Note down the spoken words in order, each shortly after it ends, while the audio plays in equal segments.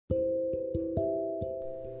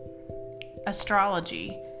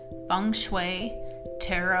astrology, feng shui,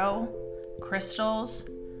 tarot, crystals.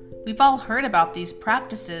 We've all heard about these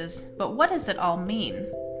practices, but what does it all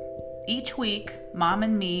mean? Each week, Mom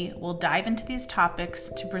and me will dive into these topics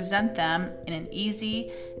to present them in an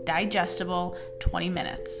easy, digestible 20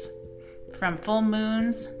 minutes. From full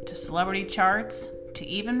moons to celebrity charts to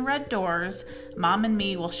even red doors, Mom and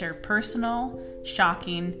me will share personal,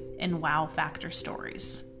 shocking, and wow factor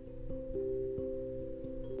stories.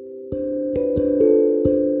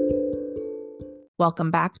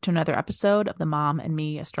 Welcome back to another episode of the Mom and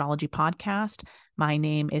Me Astrology Podcast. My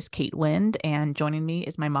name is Kate Wind, and joining me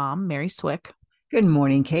is my mom, Mary Swick. Good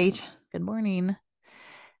morning, Kate. Good morning.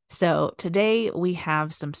 So today we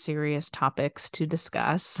have some serious topics to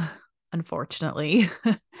discuss, unfortunately.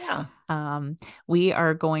 Yeah. We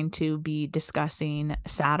are going to be discussing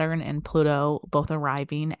Saturn and Pluto both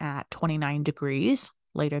arriving at 29 degrees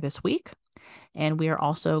later this week. And we are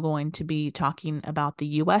also going to be talking about the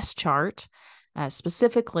U.S. chart,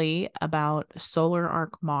 specifically about solar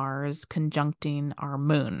arc Mars conjuncting our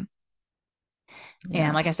moon. Yeah.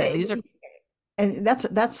 And like I said, these are... And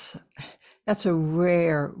that's a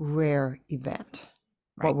rare event,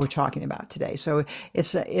 Right. what we're talking about today. So it's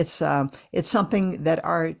something that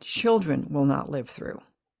our children will not live through.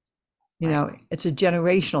 You Right. know, it's a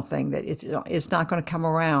generational thing that it's not going to come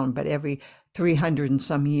around, but every 300 and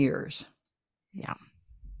some years.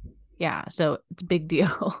 Yeah. So it's a big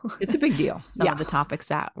deal. It's a big deal. Some Yeah. of the topics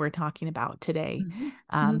that we're talking about today.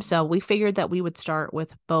 Mhm. So we figured that we would start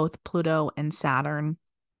with both Pluto and Saturn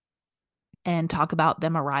and talk about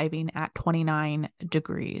them arriving at 29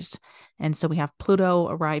 degrees. And so we have Pluto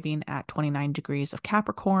arriving at 29 degrees of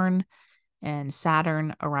Capricorn and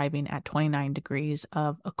Saturn arriving at 29 degrees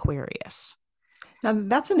of Aquarius. Now,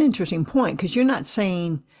 that's an interesting point because you're not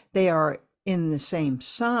saying they are in the same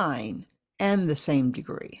sign and the same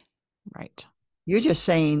degree. Right. You're just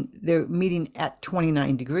saying they're meeting at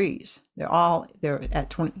 29 degrees. They're at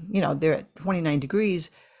 20, they're at 29 degrees,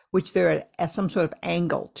 which they're at some sort of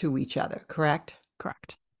angle to each other, correct?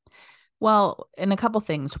 Correct. Well, in a couple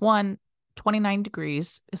things. One, 29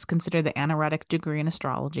 degrees is considered the anaretic degree in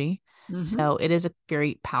astrology. Mm-hmm. So it is a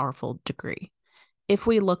very powerful degree. If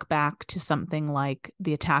we look back to something like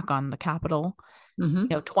the attack on the Capitol,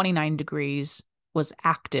 Mm-hmm. 29 degrees was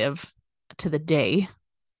active to the day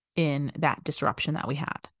in that disruption that we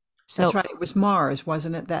had. So That's right. It was Mars,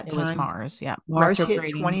 wasn't it, that it time? was Mars, yeah. Mars hit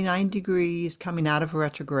Retrograding. 29 degrees coming out of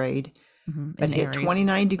retrograde, but in hit Aries.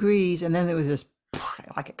 29 degrees, and then there was this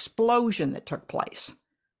like explosion that took place.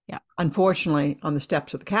 Yeah. Unfortunately, on the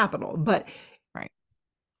steps of the Capitol, but Right.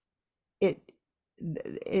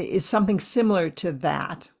 It's something similar to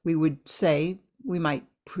that. We would say we might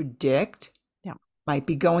predict. Yeah. Might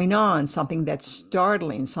be going on, something that's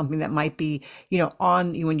startling, something that might be,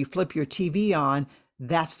 on when you flip your TV on,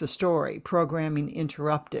 that's the story, programming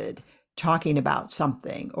interrupted, talking about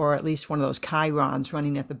something, or at least one of those chyrons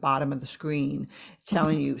running at the bottom of the screen,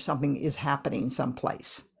 telling you something is happening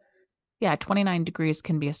someplace. Yeah, 29 degrees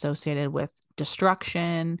can be associated with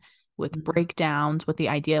destruction, with breakdowns, with the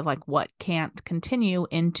idea of like what can't continue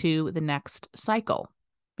into the next cycle.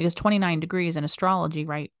 Because 29 degrees in astrology,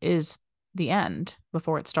 right, is the end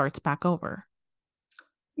before it starts back over.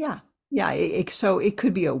 Yeah. Yeah. So it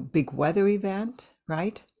could be a big weather event,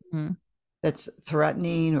 right? Mm-hmm. That's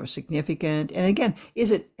threatening or significant. And again, is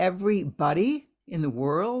it everybody in the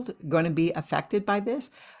world going to be affected by this?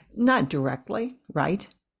 Not directly, right?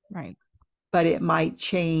 Right. But it might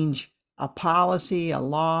change a policy, a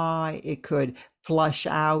law. It could flush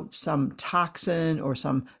out some toxin or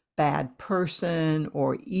some bad person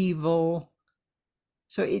or evil.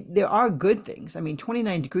 So there are good things. I mean,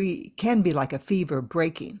 29 degree can be like a fever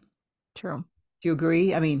breaking. True. Do you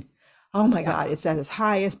agree? I mean, oh my God, it's at its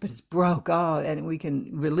highest, but it's broke. Oh, and we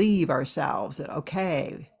can relieve ourselves that,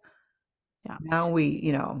 okay, yeah, now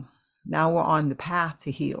now we're on the path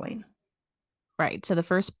to healing. Right. So the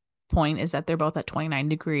first point is that they're both at 29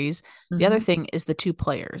 degrees. The other thing is the two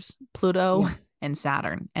players, Pluto and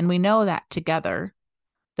Saturn. And we know that together,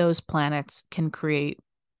 those planets can create,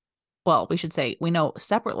 well, we should say, we know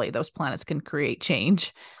separately those planets can create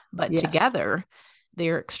change, but together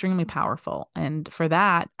they're extremely powerful. And for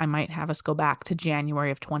that, I might have us go back to January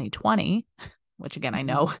of 2020, which again, I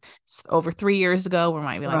know it's over 3 years ago. We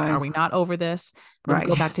might be like, are we not over this? But we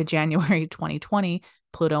go back to January 2020,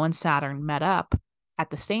 Pluto and Saturn met up at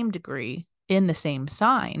the same degree in the same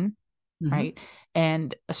sign, right?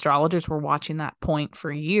 And astrologers were watching that point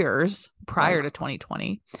for years prior to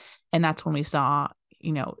 2020. And that's when we saw,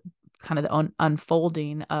 kind of the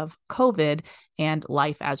unfolding of COVID and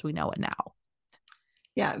life as we know it now.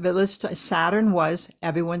 Yeah, but Saturn was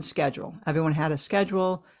everyone's schedule. Everyone had a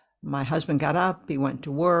schedule. My husband got up, he went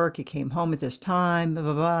to work, he came home at this time, blah,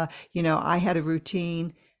 blah, blah. I had a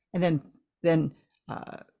routine. And then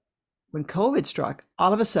uh, when COVID struck,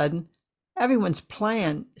 all of a sudden, everyone's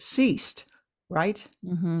plan ceased, right?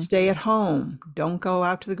 Mm-hmm. Stay at home, don't go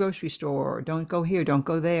out to the grocery store, don't go here, don't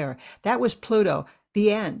go there. That was Pluto,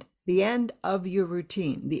 the end of your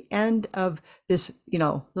routine, the end of this,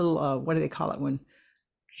 little, what do they call it when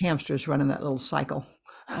hamsters run in that little cycle?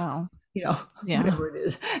 Oh, You know, yeah. whatever it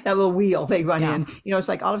is, that little wheel they run Yeah. in, it's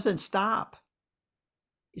like all of a sudden stop.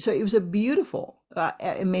 So it was a beautiful,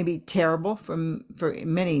 it may be terrible for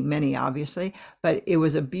many, many, obviously, but it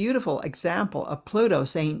was a beautiful example of Pluto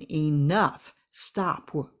saying, enough,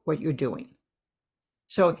 stop what you're doing.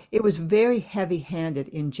 So it was very heavy-handed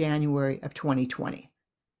in January of 2020.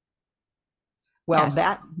 Well, Yes.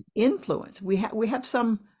 that influence, we have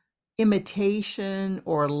some imitation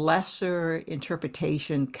or lesser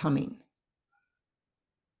interpretation coming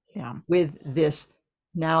Yeah. with this.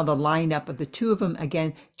 Now the lineup of the two of them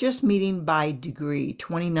again, just meeting by degree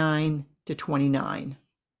 29 to 29.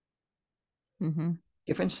 Mm-hmm.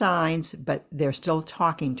 Different signs, but they're still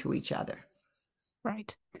talking to each other.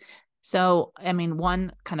 Right. So, I mean,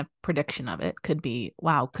 one kind of prediction of it could be,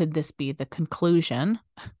 wow, could this be the conclusion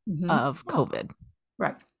of Oh, COVID?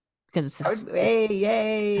 right. Because it's this,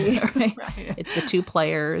 Yay. right? Right. It's the two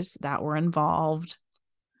players that were involved.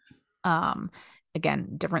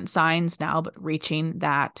 Again, different signs now, but reaching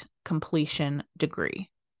that completion degree.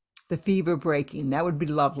 The fever breaking. That would be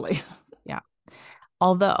lovely. Yeah.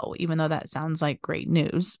 Although, even though that sounds like great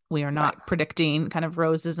news, we are Right. not predicting kind of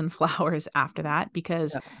roses and flowers after that,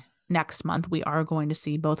 because Yeah. next month we are going to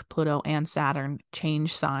see both Pluto and Saturn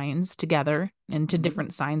change signs together into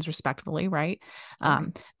different signs respectively, right?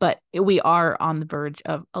 Right. But we are on the verge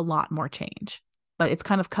of a lot more change. But it's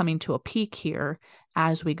kind of coming to a peak here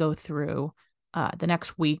as we go through the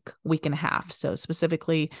next week and a half. So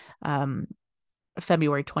specifically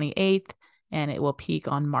February 28th, and it will peak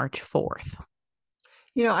on March 4th.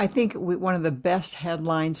 I think one of the best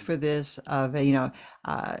headlines for this of,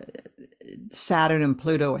 uh, Saturn and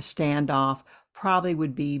Pluto, a standoff, probably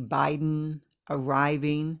would be Biden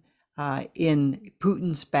arriving in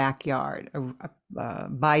Putin's backyard,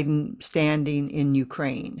 Biden standing in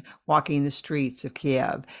Ukraine, walking the streets of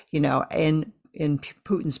Kiev, in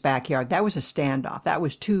Putin's backyard. That was a standoff. That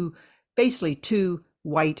was basically two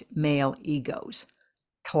white male egos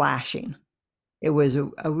clashing. It was a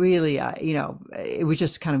really, it was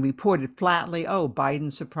just kind of reported flatly, oh,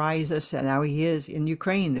 Biden surprised us, and now he is in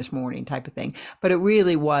Ukraine this morning type of thing. But it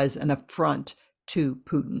really was an affront to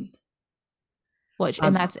Putin.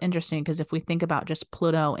 And that's interesting because if we think about just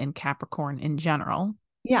Pluto and Capricorn in general,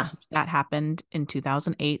 Yeah. that happened in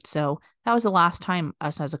 2008. So that was the last time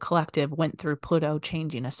us as a collective went through Pluto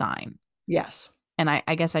changing a sign. Yes. And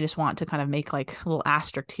I guess I just want to kind of make like a little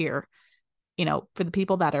asterisk here, for the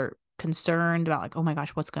people that are concerned about like, oh my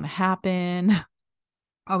gosh, what's going to happen?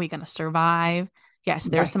 Are we going to survive? Yes,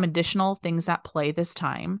 there's Right. some additional things at play this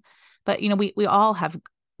time. But, we all have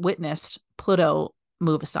witnessed Pluto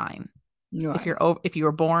move a sign. Right. If you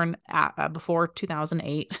were born before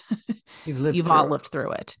 2008, You've all it. lived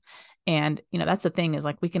through it. And, that's the thing is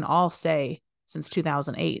like, we can all say since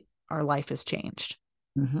 2008, our life has changed.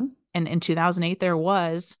 Mm-hmm. And in 2008, there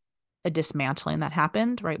was a dismantling that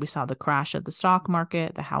happened, right? We saw the crash of the stock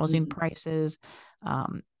market, the housing prices,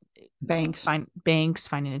 Banks. Banks,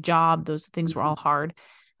 finding a job. Those things were all hard.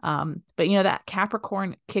 But, that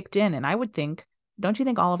Capricorn kicked in. And I would think, don't you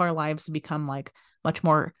think all of our lives have become like much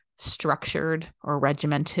more structured or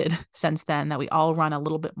regimented since then, that we all run a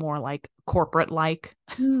little bit more like corporate like?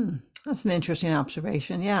 That's an interesting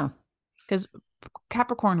observation. Yeah. Because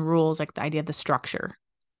Capricorn rules like the idea of the structure,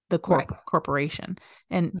 the corporation.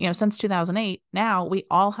 And, since 2008, now we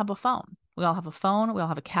all have a phone. We all have a phone. We all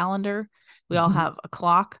have a calendar. We all have a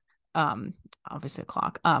clock. Obviously a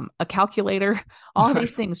clock, a calculator, all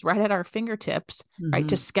these things right at our fingertips, right?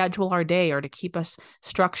 To schedule our day or to keep us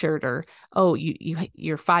structured, or, oh,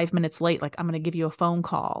 you're 5 minutes late. Like, I'm going to give you a phone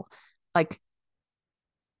call. Like,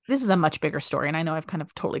 this is a much bigger story. And I know I've kind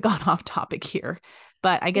of totally gone off topic here,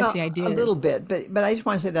 but I guess the idea a little is, bit, but I just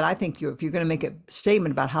want to say that I think if you're going to make a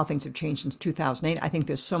statement about how things have changed since 2008, I think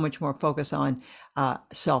there's so much more focus on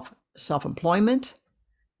self-employment,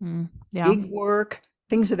 gig work,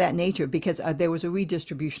 things of that nature, because there was a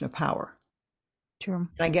redistribution of power. True.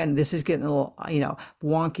 And again, this is getting a little,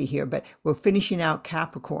 wonky here, but we're finishing out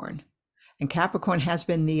Capricorn. And Capricorn has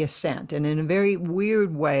been the ascent. And in a very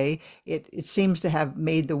weird way, it seems to have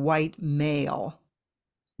made the white male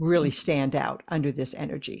really stand out under this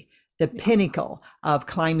energy. the Yeah. pinnacle of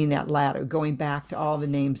climbing that ladder, going back to all the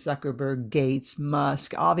names Zuckerberg, Gates,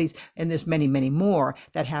 Musk, all these, and there's many, many more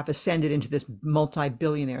that have ascended into this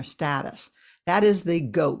multi-billionaire status. That is the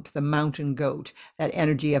goat, the mountain goat, that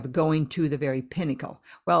energy of going to the very pinnacle.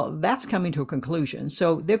 Well, that's coming to a conclusion.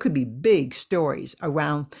 So there could be big stories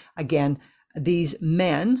around, again, these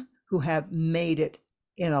men who have made it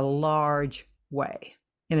in a large way,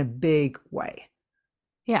 in a big way.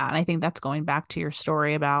 Yeah, and I think that's going back to your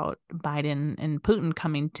story about Biden and Putin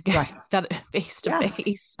coming together Right. face to Yes.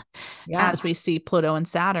 face Yeah. as we see Pluto and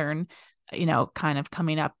Saturn, kind of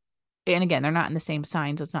coming up. And again, they're not in the same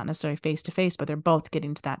signs. So it's not necessarily face to face, but they're both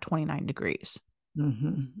getting to that 29 degrees.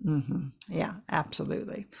 Yeah,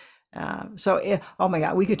 absolutely. Oh my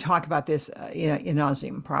God, we could talk about this, in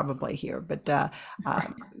nauseam probably here, but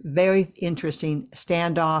very interesting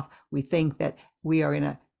standoff. We think that we are in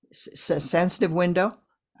a sensitive window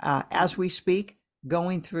as we speak,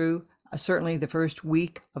 going through certainly the first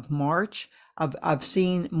week of March of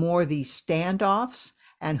seeing more of these standoffs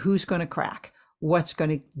and who's going to crack, what's going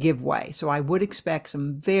to give way. So I would expect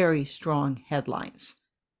some very strong headlines.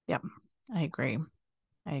 Yep, I agree.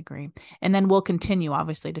 I agree. And then we'll continue,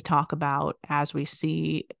 obviously, to talk about as we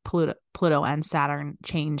see Pluto and Saturn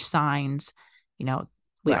change signs. We are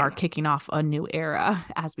Right. kicking off a new era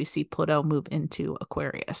as we see Pluto move into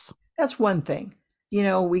Aquarius. That's one thing.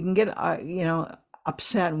 We can get,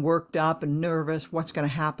 upset and worked up and nervous, what's going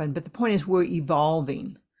to happen. But the point is, we're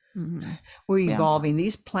evolving. Mm-hmm. We're Yeah. evolving.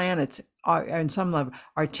 These planets are, on some level,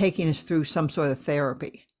 are taking us through some sort of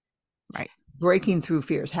therapy. Right. Breaking through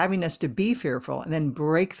fears, having us to be fearful and then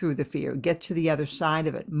break through the fear, get to the other side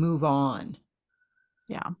of it, move on.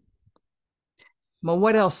 Yeah. Well,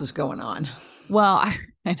 what else is going on? Well, I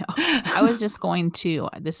know. I was just going to,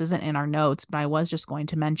 this isn't in our notes, but I was just going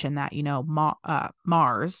to mention that,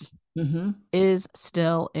 Mars is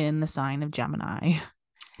still in the sign of Gemini.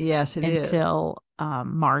 Yes, it is. Until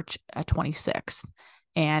March 26th.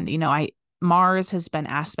 And, Mars has been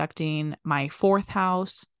aspecting my fourth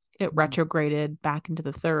house. It retrograded back into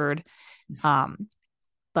the third.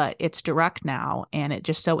 But it's direct now. And it's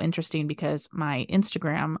just so interesting because my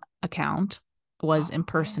Instagram account was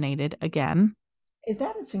impersonated again.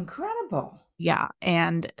 It's incredible. Yeah.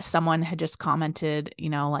 And someone had just commented,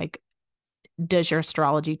 does your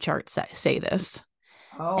astrology chart say this?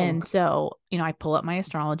 Oh. And so, I pull up my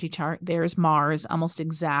astrology chart. There's Mars almost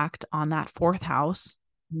exact on that fourth house,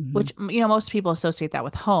 which, most people associate that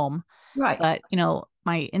with home. Right. But,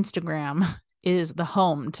 my Instagram is the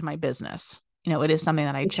home to my business. It is something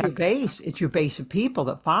that I check. Your base. It's your base of people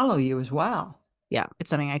that follow you as well. Yeah. It's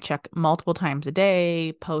something I check multiple times a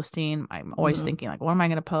day, posting. I'm always thinking like, what am I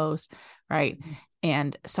going to post? Right.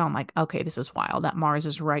 And so I'm like, okay, this is wild. That Mars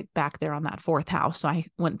is right back there on that fourth house. So I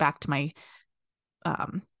went back to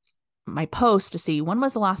my post to see when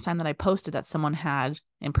was the last time that I posted that someone had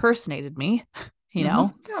impersonated me, Yeah,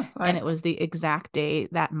 right. And it was the exact day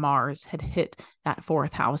that Mars had hit that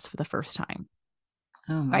fourth house for the first time.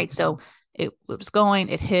 Oh my right. God. So it was going,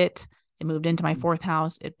 it hit, it moved into my fourth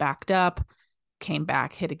house, it backed up, came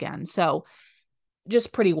back, hit again. So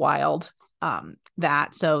just pretty wild.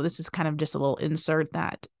 So this is kind of just a little insert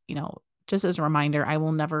that, just as a reminder, I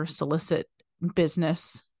will never solicit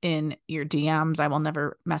business in your DMs. I will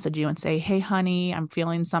never message you and say, hey, honey, I'm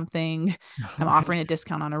feeling something. I'm offering a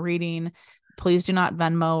discount on a reading. Please do not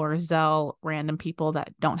Venmo or Zelle random people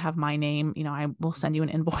that don't have my name. I will send you an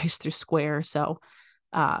invoice through Square. So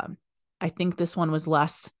I think this one was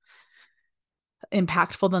less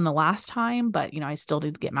impactful than the last time, but, I still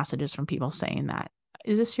did get messages from people saying that,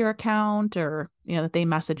 is this your account? Or, that they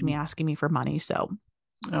message me asking me for money. So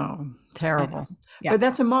Oh, terrible. Yeah. But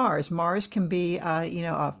that's a Mars. Mars can be,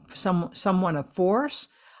 someone of force,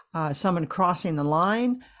 someone crossing the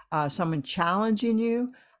line, someone challenging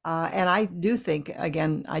you. And I do think,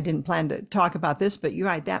 again, I didn't plan to talk about this, but you're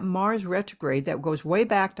right, that Mars retrograde that goes way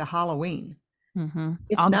back to Halloween.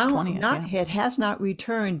 It's August now 20th, not, it has not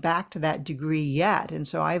returned back to that degree yet. And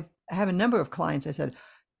so I have a number of clients, I said,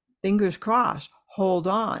 fingers crossed, hold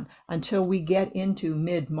on until we get into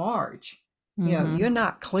mid-March. You're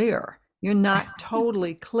not clear. You're not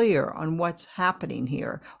totally clear on what's happening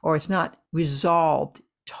here, or it's not resolved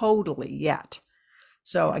totally yet.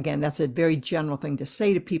 So again, that's a very general thing to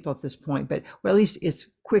say to people at this point, but at least it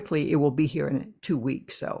will be here in 2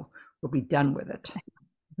 weeks. So we'll be done with it.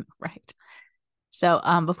 Right. So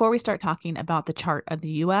before we start talking about the chart of the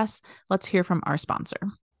US, let's hear from our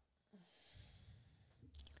sponsor.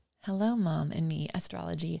 Hello, Mom and Me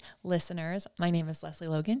astrology listeners. My name is Leslie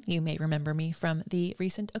Logan. You may remember me from the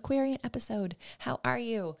recent Aquarian episode. How are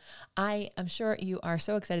you? I am sure you are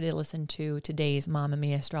so excited to listen to today's Mom and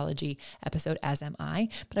Me astrology episode, as am I.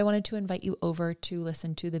 But I wanted to invite you over to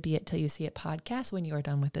listen to the Be It Till You See It podcast when you are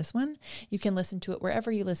done with this one. You can listen to it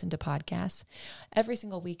wherever you listen to podcasts. Every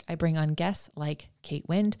single week, I bring on guests like Kate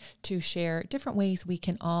Wind to share different ways we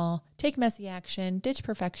can all take messy action, ditch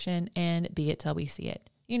perfection, and be it till we see it.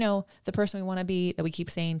 You know, the person we want to be that we keep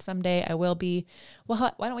saying someday I will be.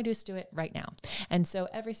 Well, why don't we just do it right now? And so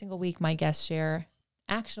every single week, my guests share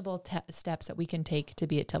actionable steps that we can take to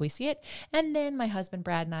be it till we see it. And then my husband,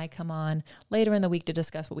 Brad, and I come on later in the week to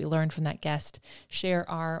discuss what we learned from that guest, share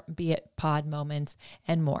our Be It Pod moments,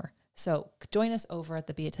 and more. So join us over at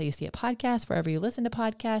the Be It Till You See It podcast, wherever you listen to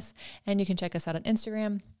podcasts. And you can check us out on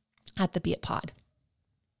Instagram at the Be It Pod.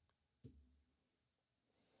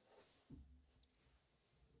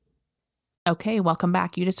 Okay, welcome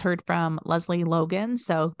back. You just heard from Leslie Logan,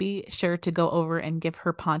 so be sure to go over and give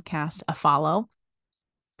her podcast a follow.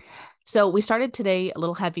 So we started today a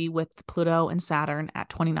little heavy with Pluto and Saturn at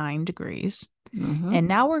 29 degrees. Mm-hmm. And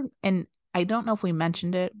now and I don't know if we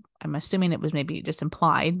mentioned it. I'm assuming it was maybe just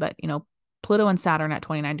implied, but Pluto and Saturn at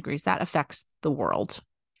 29 degrees, that affects the world.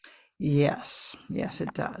 Yes,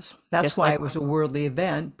 it does. That's just why it was a worldly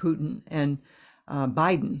event, Putin and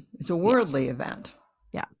Biden. It's a worldly event.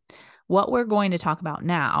 Yeah. What we're going to talk about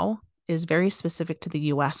now is very specific to the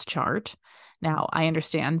U.S. chart. Now, I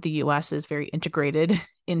understand the U.S. is very integrated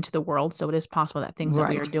into the world, so it is possible that things that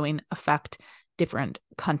we are doing affect different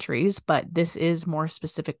countries, but this is more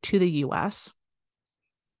specific to the U.S.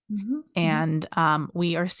 Mm-hmm. And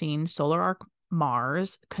we are seeing solar arc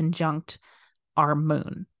Mars conjunct our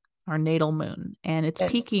moon, our natal moon, and it's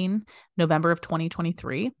peaking November of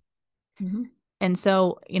 2023. Mm-hmm. And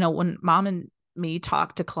so, when Mom and me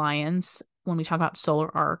talk to clients, when we talk about solar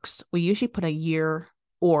arcs, we usually put a year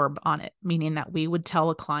orb on it, meaning that we would tell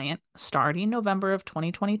a client starting November of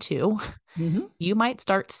 2022, you might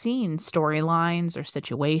start seeing storylines or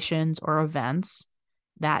situations or events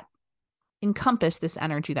that encompass this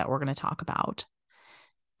energy that we're going to talk about.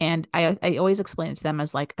 And I always explain it to them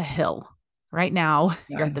as like a hill. Right now,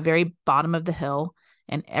 you're at the very bottom of the hill,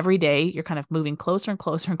 and every day you're kind of moving closer and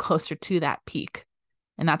closer and closer to that peak.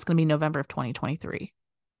 And that's going to be November of 2023.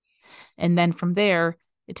 And then from there,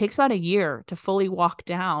 it takes about a year to fully walk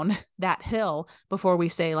down that hill before we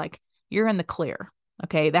say, like, you're in the clear.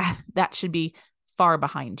 Okay, that should be far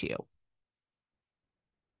behind you.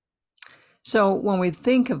 So when we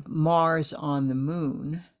think of Mars on the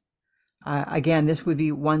moon, again, this would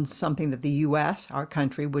be something that the U.S., our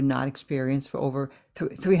country, would not experience for over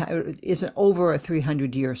 300. It's over a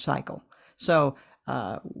 300-year cycle. So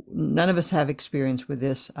none of us have experience with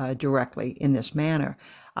this directly in this manner.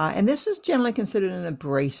 And this is generally considered an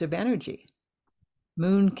abrasive energy.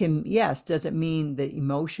 Moon can, yes, does it mean the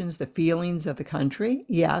emotions, the feelings of the country?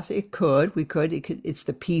 Yes, it could. It's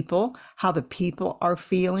the people, how the people are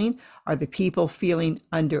feeling. Are the people feeling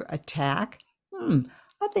under attack?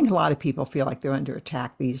 I think a lot of people feel like they're under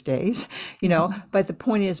attack these days, but the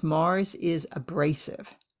point is Mars is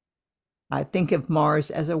abrasive. I think of Mars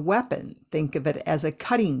as a weapon, think of it as a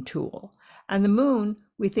cutting tool. And the moon,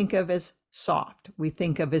 we think of as soft, we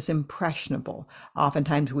think of as impressionable.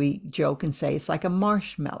 Oftentimes we joke and say it's like a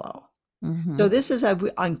marshmallow. So this is an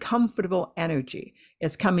uncomfortable energy.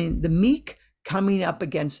 It's the meek coming up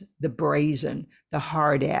against the brazen, the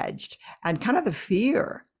hard-edged, and kind of the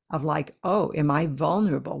fear of like, oh, am I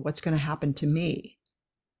vulnerable? What's going to happen to me?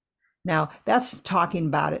 Now, that's talking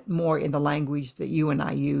about it more in the language that you and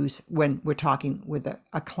I use when we're talking with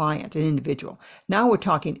a client, an individual. Now we're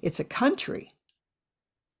talking, it's a country.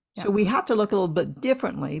 Yeah. So we have to look a little bit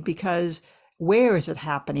differently because where is it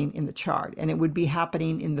happening in the chart? And it would be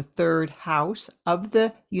happening in the third house of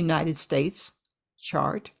the United States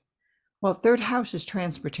chart. Well, third house is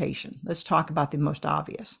transportation. Let's talk about the most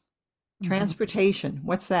obvious. Transportation,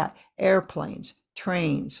 what's that? Airplanes,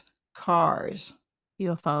 trains, cars.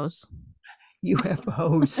 UFOs,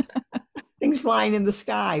 things flying in the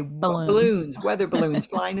sky, balloons, weather balloons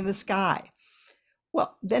flying in the sky.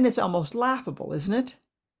 Well, then it's almost laughable, isn't it?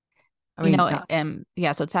 I mean,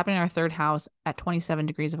 so it's happening in our third house at 27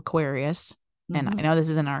 degrees of Aquarius. And I know this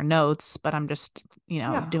is in our notes, but I'm just,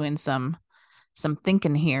 doing some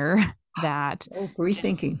thinking here that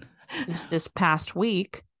rethinking. This past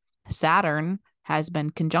week, Saturn has been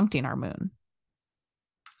conjuncting our moon.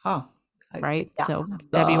 Oh. Right. So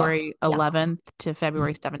February 11th to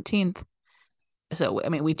February 17th. So, I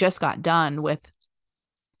mean, we just got done with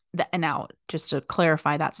And now, just to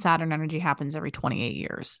clarify, that Saturn energy happens every 28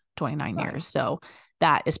 years, 29 Right. years. So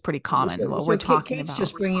that is pretty common. So, What we're talking Kate's about.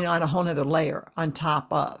 just bringing on a whole nother layer on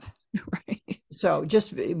top of. Right. So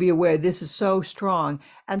just be aware this is so strong.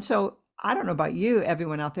 And so I don't know about you,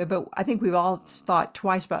 everyone out there, but I think we've all thought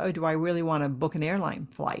twice about, oh, do I really want to book an airline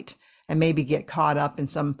flight and maybe get caught up in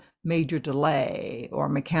some major delay or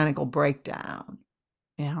mechanical breakdown?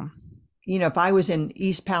 Yeah. You know, if I was in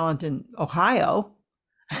East Palenton, Ohio,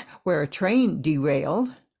 where a train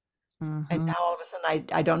derailed, and now all of a sudden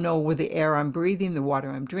I don't know with the air I'm breathing, the water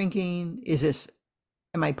I'm drinking,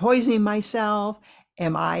 am I poisoning myself?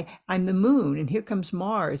 I'm the moon, and here comes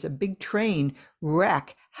Mars, a big train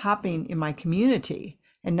wreck happening in my community.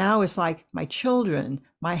 And now it's like my children,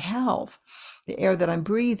 my health, the air that I'm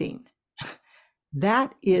breathing.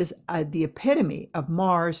 That is the epitome of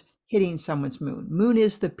Mars hitting someone's moon. Moon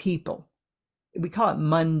is the people. We call it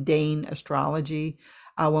mundane astrology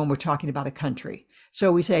when we're talking about a country.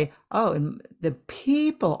 So we say, oh, and the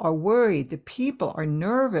people are worried, the people are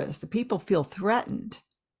nervous, the people feel threatened.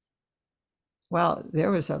 Well,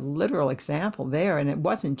 there was a literal example there, and it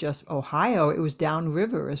wasn't just Ohio, it was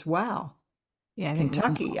downriver as well. Yeah.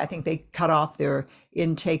 Kentucky, I think they cut off their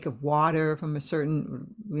intake of water from a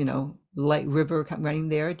certain, lake river running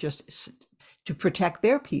there just to protect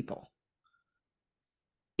their people.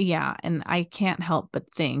 Yeah. And I can't help but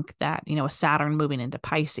think that, with Saturn moving into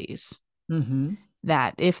Pisces,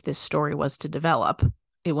 that if this story was to develop,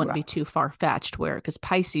 it wouldn't be too far-fetched because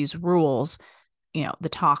Pisces rules, the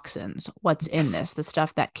toxins, what's in this, the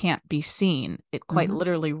stuff that can't be seen. It quite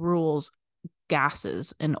literally rules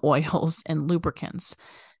gases and oils and lubricants.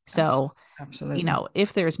 So, absolutely,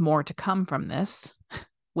 if there's more to come from this,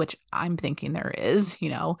 which I'm thinking there is,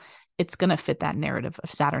 it's going to fit that narrative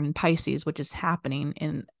of Saturn and Pisces, which is happening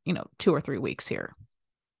in, 2 or 3 weeks here.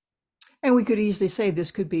 And we could easily say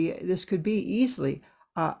this could be easily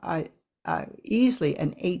easily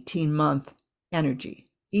an 18-month energy,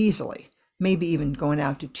 easily, maybe even going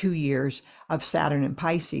out to 2 years of Saturn and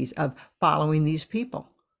Pisces, of following these people.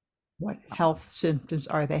 What health symptoms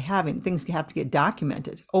are they having? Things have to get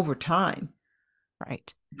documented over time,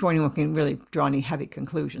 right, before anyone can really draw any heavy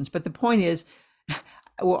conclusions. But the point is,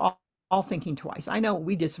 we're all thinking twice. I know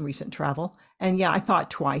we did some recent travel, and yeah, I thought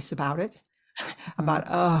twice about it, about,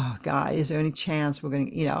 oh God, is there any chance we're going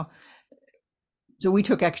to, so we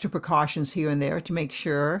took extra precautions here and there to make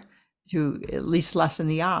sure to at least lessen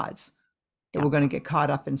the odds that we're going to get caught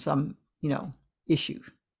up in some, issue.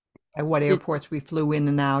 At what airports we flew in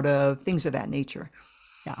and out of, things of that nature.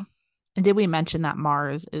 Yeah. And did we mention that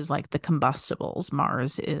Mars is like the combustibles?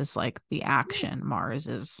 Mars is like the action. Mars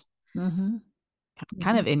is kind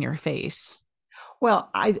of in your face. Well,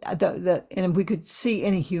 and we could see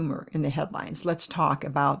any humor in the headlines. Let's talk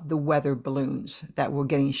about the weather balloons that were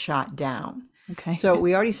getting shot down. Okay. So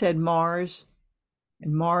we already said Mars,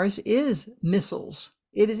 and Mars is missiles.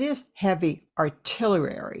 It is heavy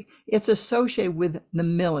artillery. It's associated with the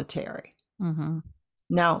military.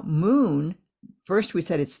 Now, moon, first we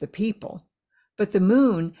said it's the people, but the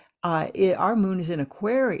moon, our moon is in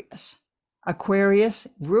Aquarius. Aquarius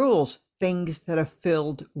rules things that are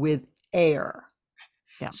filled with air.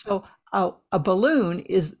 Yeah. So a balloon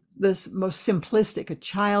is this most simplistic. A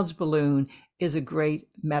child's balloon is a great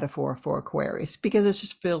metaphor for Aquarius because it's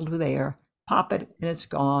just filled with air. Pop it and it's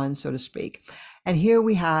gone, so to speak. And here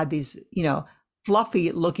we had these,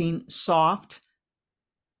 fluffy looking, soft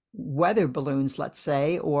weather balloons, let's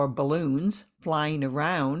say, or balloons flying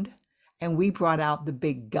around. And we brought out the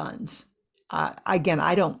big guns. Again,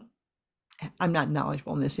 I'm not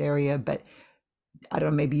knowledgeable in this area, but I don't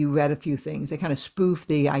know, maybe you read a few things. They kind of spoof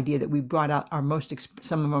the idea that we brought out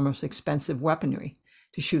some of our most expensive weaponry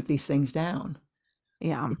to shoot these things down.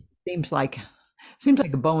 Yeah. It seems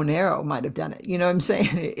like a bow and arrow might have done it. You know what I'm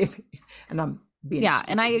saying? And I'm being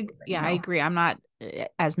I agree. I'm not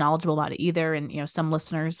as knowledgeable about it either. And, some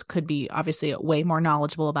listeners could be obviously way more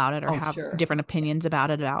knowledgeable about it or have different opinions about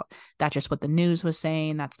that's just what the news was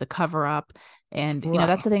saying. That's the cover up. And,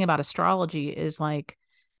 that's the thing about astrology is like,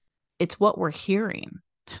 it's what we're hearing.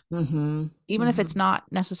 Even if it's not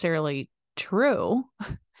necessarily true,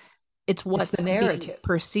 it's what's the narrative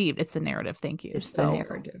perceived. It's the narrative. Thank you. It's the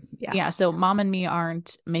narrative. Yeah. Yeah. So Mom and me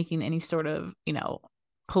aren't making any sort of,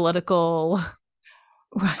 political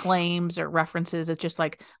claims or references. It's just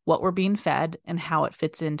like what we're being fed and how it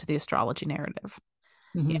fits into the astrology narrative.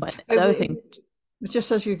 But the other thing, it's just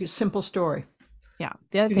such a simple story. Yeah.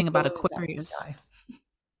 The other thing about Aquarius.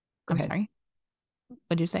 I'm sorry.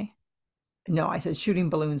 What'd you say? No, I said shooting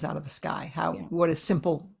balloons out of the sky. What a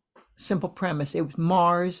simple premise. It was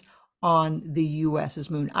Mars on the US's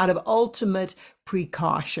moon out of ultimate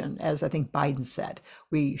precaution, as I think Biden said.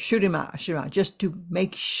 We shoot him out just to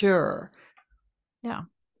make sure. Yeah.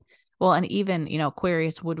 Well, and even,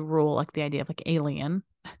 Aquarius would rule like the idea of like alien.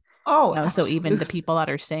 Oh, So even the absolutely. people that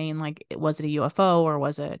are saying like, was it a UFO or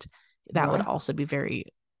was it, that would Right. also be very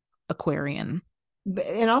Aquarian.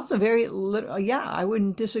 And also very little, yeah, I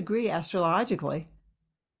wouldn't disagree astrologically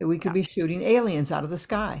that we could Yeah. be shooting aliens out of the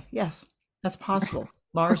sky. Yes, that's possible.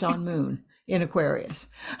 Mars on moon in Aquarius.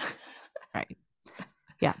 Right.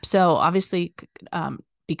 Yeah. So obviously,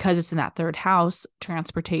 because it's in that third house,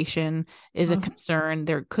 transportation is a Mhm. concern.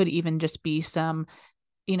 There could even just be some,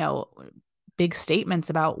 big statements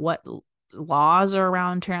about what laws are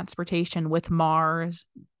around transportation with Mars.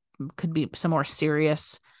 Could be some more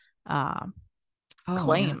serious uh, Oh, yeah.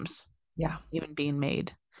 claims Yeah. even being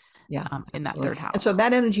made Yeah, in that third absolutely. And so house.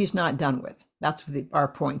 that energy is not done with. That's what our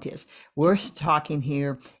point is. We're talking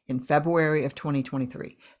here in February of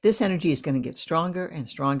 2023. This energy is going to get stronger and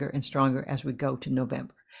stronger and stronger as we go to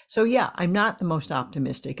November. So, yeah, I'm not the most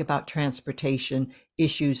optimistic about transportation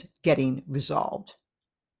issues getting resolved.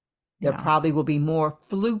 There Yeah. probably will be more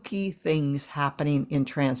fluky things happening in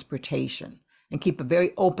transportation, and keep a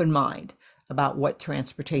very open mind about what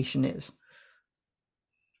transportation is.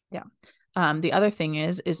 Yeah. The other thing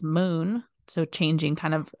is moon. So changing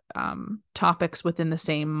kind of topics within the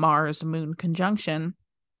same Mars moon conjunction.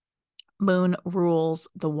 Moon rules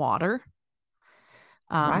the water,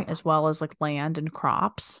 Right. as well as like land and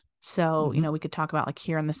crops. So, Mhm. we could talk about like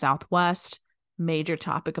here in the Southwest, major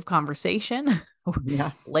topic of conversation,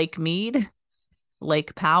 Yeah. Lake Mead,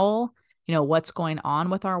 Lake Powell, what's going on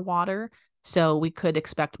with our water. So we could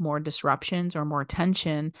expect more disruptions or more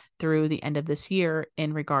tension through the end of this year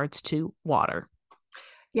in regards to water.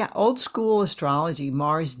 Yeah, old school astrology,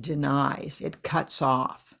 Mars denies, it cuts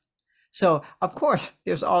off. So, of course,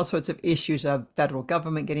 there's all sorts of issues of federal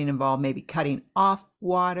government getting involved, maybe cutting off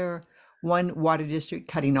water, one water district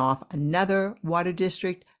cutting off another water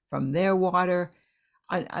district from their water.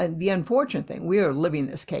 And the unfortunate thing, we are living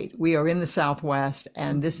this, Kate. We are in the Southwest,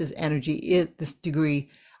 and this is energy at this degree.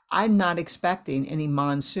 I'm not expecting any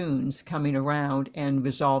monsoons coming around and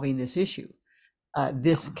resolving this issue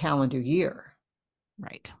this No. calendar year.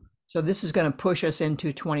 Right. So this is going to push us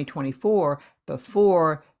into 2024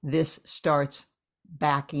 before this starts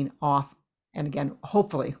backing off. And again,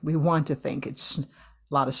 hopefully, we want to think it's a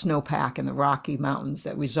lot of snowpack in the Rocky Mountains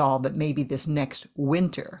that resolve it maybe this next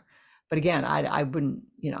winter. But again, I wouldn't,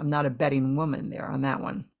 I'm not a betting woman there on that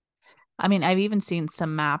one. I mean, I've even seen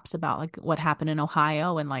some maps about like what happened in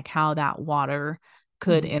Ohio and like how that water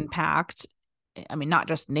could Mhm. impact, I mean, not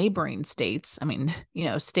just neighboring states. I mean,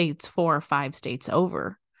 states 4 or 5 states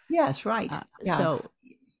over. Yes, right. Yeah. So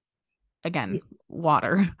again,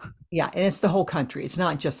 water. Yeah, and it's the whole country. It's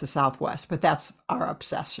not just the Southwest, but that's our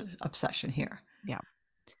obsession here. Yeah.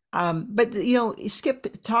 But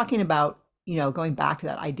Skip, talking about, going back to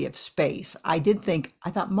that idea of space, I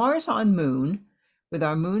thought Mars on moon, with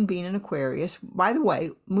our moon being in Aquarius, by the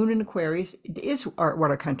way, moon in Aquarius is what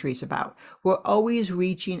our country is about. We're always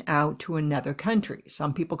reaching out to another country.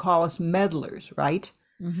 Some people call us meddlers, right?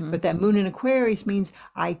 Mm-hmm. But that moon in Aquarius means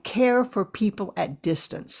I care for people at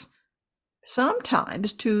distance,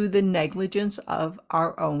 sometimes to the negligence of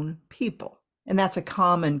our own people. And that's a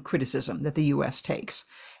common criticism that the US takes.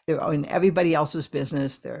 They're in everybody else's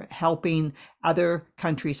business. They're helping other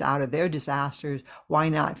countries out of their disasters. Why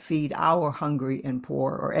not feed our hungry and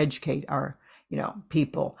poor or educate our,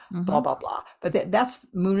 people, blah, Mm-hmm. blah, blah. But that's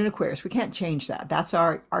moon in Aquarius. We can't change that. That's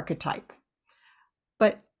our archetype.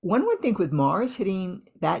 But one would think with Mars hitting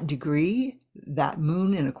that degree, that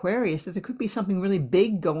moon in Aquarius, that there could be something really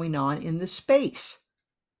big going on in the space,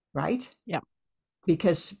 right? Yeah.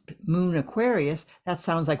 Because moon Aquarius, that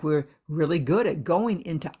sounds like we're really good at going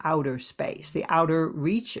into outer space, the outer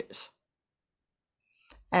reaches.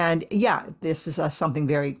 And yeah, this is something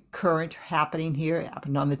very current happening here. It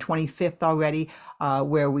happened on the 25th already,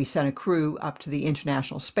 where we sent a crew up to the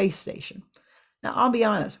International Space Station. Now, I'll be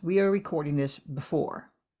honest, we are recording this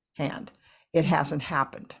beforehand. It hasn't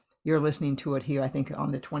happened. You're listening to it here, I think,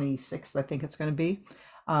 on the 26th, I think it's going to be.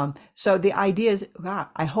 So the idea is, wow,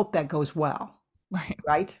 I hope that goes well, Right.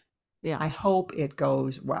 right? Yeah. I hope it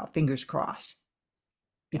goes well, fingers crossed.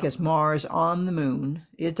 Because Mars on the moon,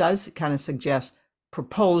 it does kind of suggest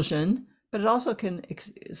propulsion, but it also can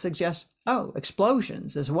suggest,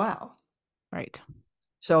 explosions as well. Right.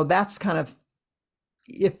 So that's kind of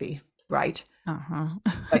iffy, right? Uh-huh.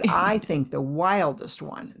 But I think the wildest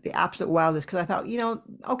one, the absolute wildest, because I thought,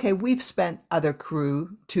 okay, we've spent other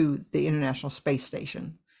crew to the International Space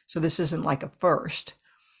Station. So this isn't like a first.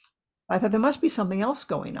 I thought there must be something else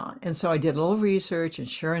going on. And so I did a little research, and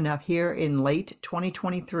sure enough, here in late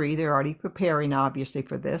 2023, they're already preparing, obviously,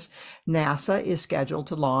 for this. NASA is scheduled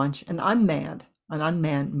to launch an unmanned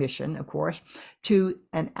mission, of course, to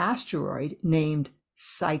an asteroid named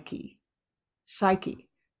Psyche. Psyche,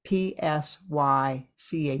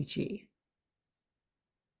 Psyche.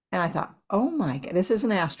 And I thought, oh my God, this is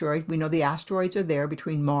an asteroid. We know the asteroids are there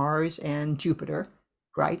between Mars and Jupiter,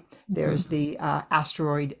 right? There's the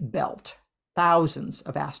asteroid belt, thousands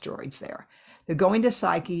of asteroids there. They're going to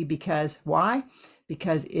Psyche because why?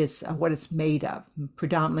 Because it's what it's made of,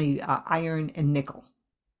 predominantly iron and nickel.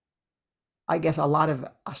 I guess a lot of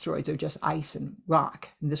asteroids are just ice and rock.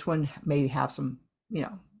 And this one may have some,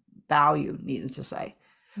 value, needless to say.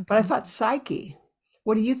 Okay. But I thought, Psyche,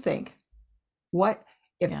 what do you think? What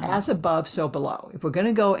if as above, so below? If we're going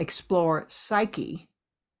to go explore Psyche,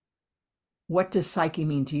 what does Psyche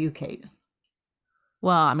mean to you, Kate?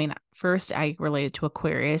 Well, I mean, first I related to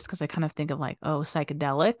Aquarius because I kind of think of like, oh,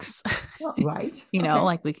 psychedelics. Oh, right.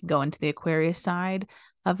 Like we could go into the Aquarius side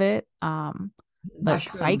of it. But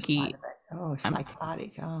Mushroom Psyche, side of it. Oh,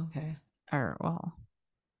 psychotic. Oh, okay.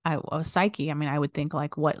 Psyche, I mean, I would think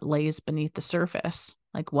like what lays beneath the surface,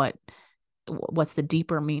 like what's the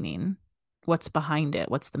deeper meaning? What's behind it?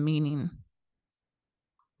 What's the meaning?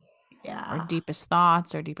 Yeah. Our deepest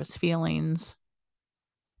thoughts, our deepest feelings.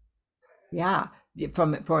 Yeah.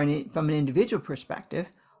 From an individual perspective,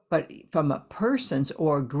 but from a person's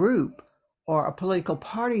or a group or a political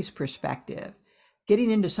party's perspective, getting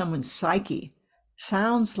into someone's psyche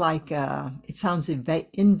sounds like it sounds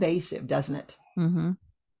invasive, doesn't it? Mm-hmm.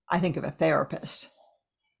 I think of a therapist.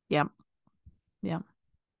 Yep.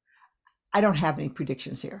 I don't have any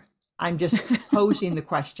predictions here. I'm just posing the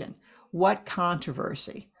question: what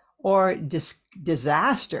controversy or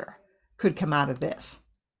disaster could come out of this?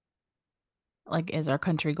 Like, is our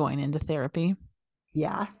country going into therapy?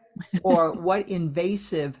 Yeah. Or what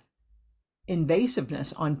invasiveness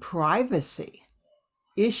on privacy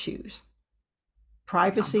issues,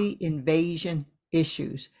 privacy invasion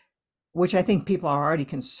issues, which I think people are already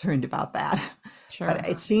concerned about that. Sure. But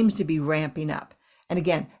it seems to be ramping up. And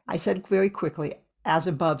again, I said very quickly, as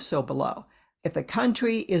above, so below. If the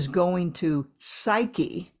country is going to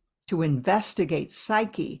Psyche, to investigate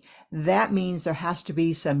Psyche, that means there has to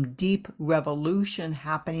be some deep revolution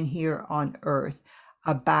happening here on Earth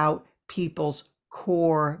about people's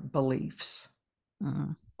core beliefs.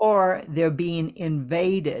 Mm-hmm. Or they're being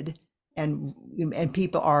invaded, and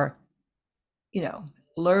people are,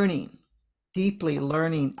 deeply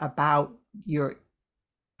learning about your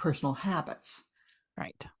personal habits.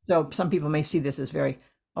 Right. So some people may see this as very,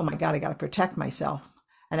 oh my God, I got to protect myself.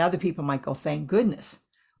 And other people might go, thank goodness,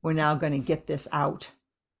 we're now going to get this out,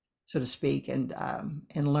 so to speak, and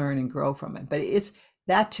learn and grow from it. But it's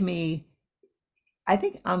that, to me, I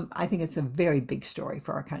think it's a very big story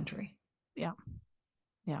for our country. Yeah.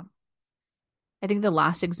 I think the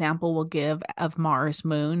last example we'll give of Mars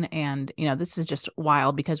moon, and this is just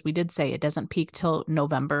wild because we did say it doesn't peak till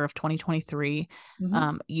November of 2023.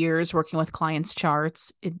 Mm-hmm. Years working with clients'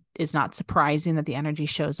 charts, it is not surprising that the energy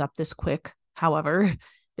shows up this quick. However,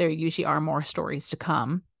 there usually are more stories to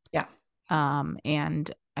come. Yeah.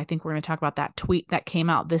 And I think we're going to talk about that tweet that came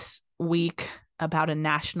out this week about a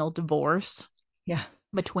national divorce. Yeah.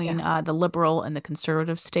 Between the liberal and the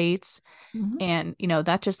conservative states. Mm-hmm. And,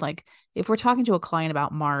 that just like, if we're talking to a client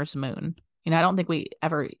about Mars moon, I don't think we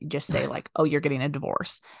ever just say like, oh, you're getting a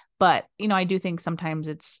divorce. But, I do think sometimes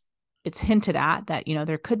it's hinted at that,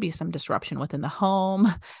 there could be some disruption within the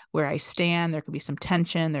home where I stand. There could be some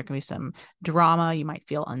tension. There could be some drama. You might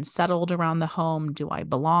feel unsettled around the home. Do I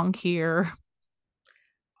belong here?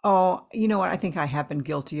 Oh, you know what? I think I have been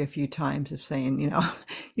guilty a few times of saying,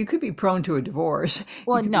 you could be prone to a divorce.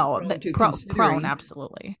 Well, no, but prone,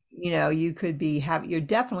 absolutely. You could be you're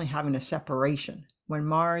definitely having a separation when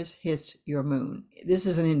Mars hits your moon. This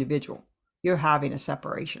is an individual. You're having a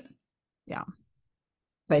separation. Yeah.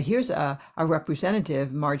 But here's a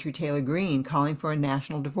representative, Marjorie Taylor Greene, calling for a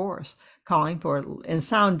national divorce, and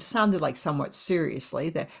sounded like somewhat seriously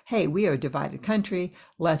that, hey, we are a divided country.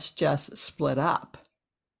 Let's just split up.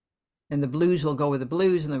 And the blues will go with the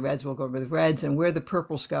blues and the reds will go with the reds. And where the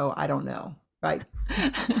purples go, I don't know, right?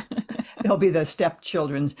 There'll be the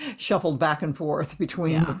stepchildren shuffled back and forth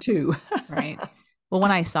between the two. Right. Well,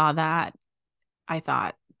 when I saw that, I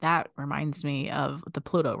thought that reminds me of the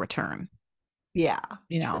Pluto return. Yeah.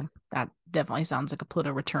 Sure. That definitely sounds like a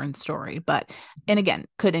Pluto return story. But, and again,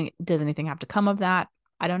 does anything have to come of that?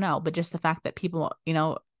 I don't know. But just the fact that people,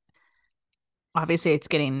 obviously it's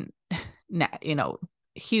getting,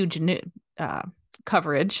 huge new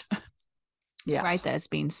coverage Yes. right? That it's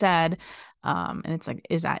being said. And it's like,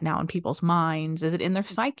 is that now in people's minds? Is it in their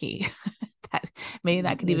psyche? That maybe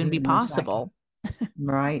that could Is even it be in their psyche? possible.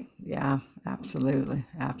 Right. Yeah, absolutely.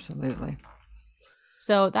 Absolutely.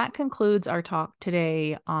 So that concludes our talk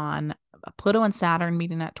today on Pluto and Saturn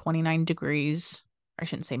meeting at 29 degrees. I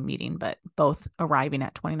shouldn't say meeting, but both arriving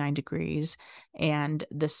at 29 degrees, and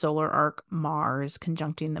the solar arc Mars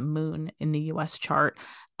conjuncting the moon in the US chart.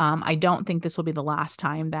 I don't think this will be the last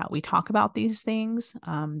time that we talk about these things,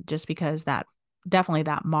 just because that definitely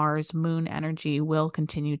that Mars moon energy will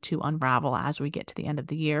continue to unravel as we get to the end of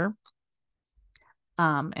the year.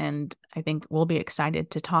 And I think we'll be excited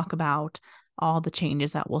to talk about all the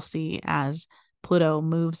changes that we'll see as Pluto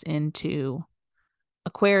moves into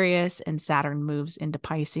Aquarius and Saturn moves into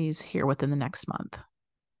Pisces here within the next month.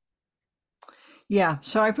 Yeah,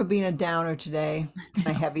 sorry for being a downer today, kind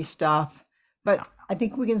of heavy stuff, but I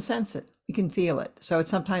think we can sense it. We can feel it. So it's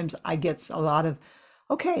sometimes I get a lot of,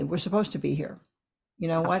 okay, we're supposed to be here. You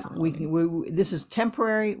know what? This is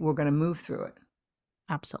temporary. We're going to move through it.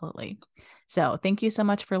 Absolutely. So thank you so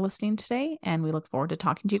much for listening today, and we look forward to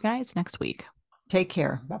talking to you guys next week. Take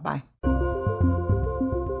care. Bye-bye.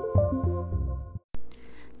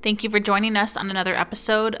 Thank you for joining us on another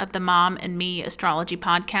episode of the Mom and Me Astrology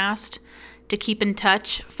Podcast. To keep in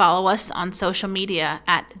touch, follow us on social media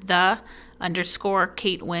at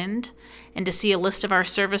 _Kate Wind. And to see a list of our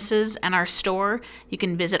services and our store, you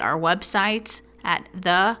can visit our websites at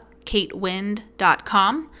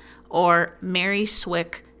thekatewind.com or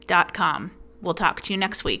maryswick.com. We'll talk to you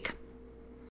next week.